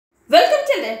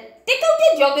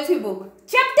Geography book.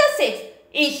 Chapter 6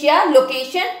 Asia,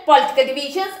 Location, Political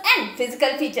Divisions and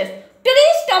Physical Features.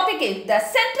 Today's topic is the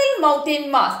Central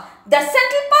Mountain Mass. The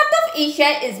central part of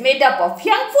Asia is made up of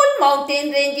young full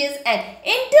mountain ranges and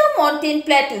intermountain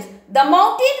plateaus. The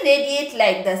mountains radiate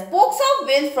like the spokes of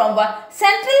wheels from one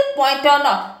central point or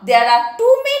north. There are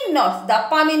two main norths, the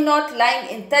Pamir North lying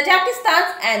in Tajikistan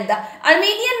and the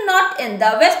Armenian North in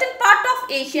the western part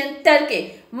of Asian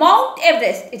Turkey. Mount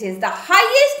Everest, it is the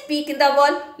highest peak in the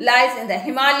world, lies in the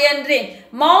Himalayan range.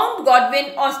 Mount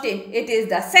Godwin Austen, it is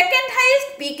the second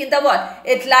highest peak in the world.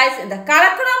 It lies in the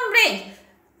Karakoram range.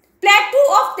 Plateau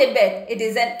of Tibet, it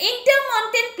is an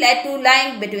intermountain plateau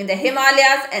lying between the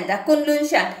Himalayas and the Kunlun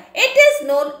Shan. It is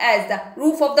known as the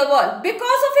roof of the world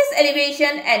because of its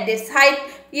elevation and its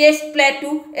highest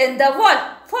plateau in the world.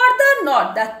 Further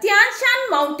north, the Tian Shan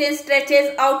mountain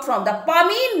stretches out from the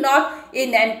Pamir North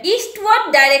in an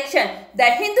eastward direction.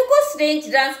 The Hindu Kush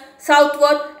range runs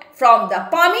southward from the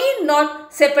Pamir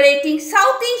North, separating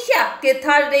South Asia.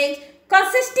 Kirthar range,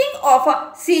 consisting of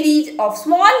a series of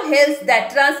small hills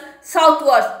that runs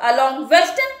southwards along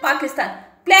western Pakistan.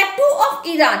 Plateau of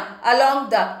Iran along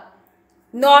the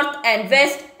north and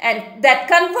west and that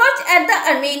converge at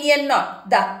the Armenian north.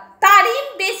 The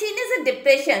Tarim Basin is a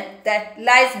depression that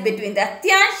lies between the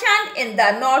Tian Shan in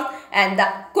the north and the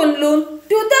Kunlun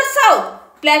to the south.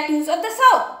 Plateaus of the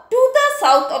south. To the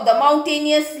south of the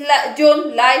mountainous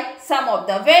zone lie some of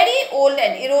the very old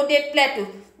and eroded plateaus.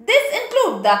 This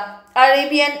include the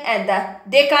Arabian and the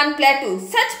Deccan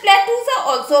Plateaus. Such plateaus are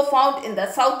also found in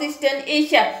the southeastern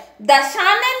Asia. The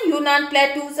Shan and Yunnan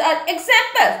Plateaus are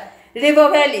examples. River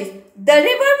valleys. The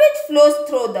river which flows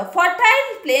through the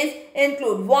fertile plains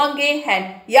include Wanghe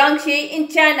and Yangtze in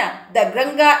China, the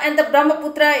Ganga and the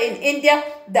Brahmaputra in India,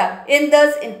 the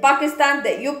Indus in Pakistan,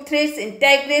 the Euphrates in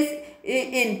Tigris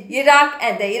in Iraq,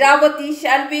 and the Irrawaddy,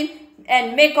 Shalwin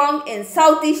and Mekong in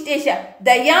Southeast Asia.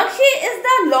 The Yangtze is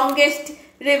the longest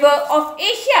river of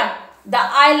Asia. The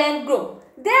island group.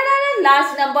 There are a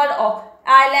large number of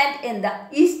islands in the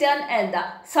eastern and the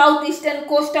southeastern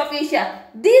coast of Asia.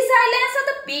 These islands are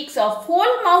the peaks of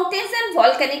whole mountains and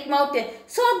volcanic mountains,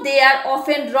 so they are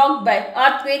often rocked by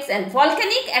earthquakes and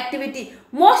volcanic activity.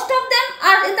 Most of them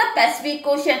are in the Pacific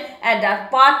Ocean and are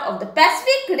part of the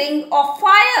Pacific Ring of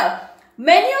Fire.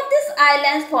 Many of these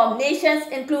islands form nations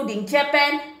including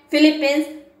Japan, Philippines,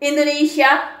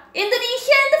 Indonesia.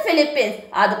 Indonesia and the Philippines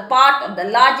are the part of the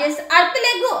largest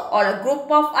archipelago or a group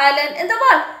of islands in the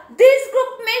world. This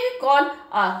group may be called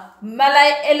a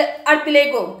Malay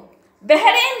archipelago.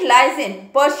 Bahrain lies in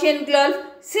Persian Gulf,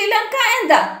 Sri Lanka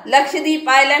and the Lakshadweep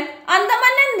Island,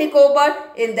 Andaman and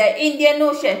Nicobar in the Indian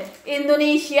Ocean.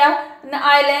 Indonesia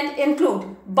islands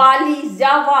include Bali,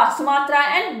 Java, Sumatra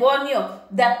and Borneo.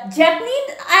 The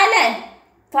Japanese island,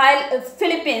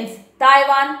 Philippines,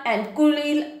 Taiwan and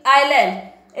Kuril Island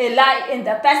lie in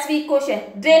the Pacific Ocean.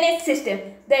 Drainage system.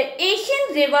 The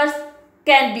Asian rivers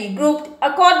can be grouped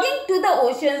according to the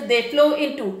oceans they flow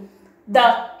into.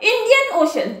 The Indian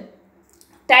Ocean,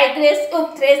 Tigris,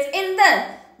 Euphrates, Indus,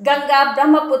 Ganga,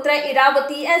 Brahmaputra,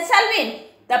 Irrawaddy and Salween.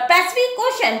 The Pacific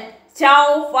Ocean,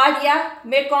 Chao, Phraya,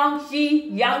 Mekong,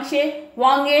 Xi, Yangtze,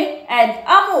 Wanghe and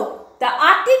Amur. The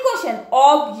Arctic Ocean,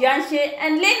 Ob, Yangtze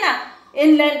and Lena.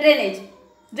 Inland drainage.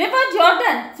 River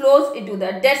Jordan flows into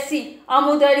the Dead Sea,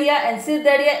 Amu Darya and Sir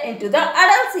Darya into the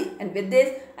Aral Sea. And with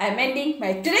this, I am ending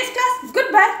my today's class.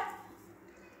 Goodbye.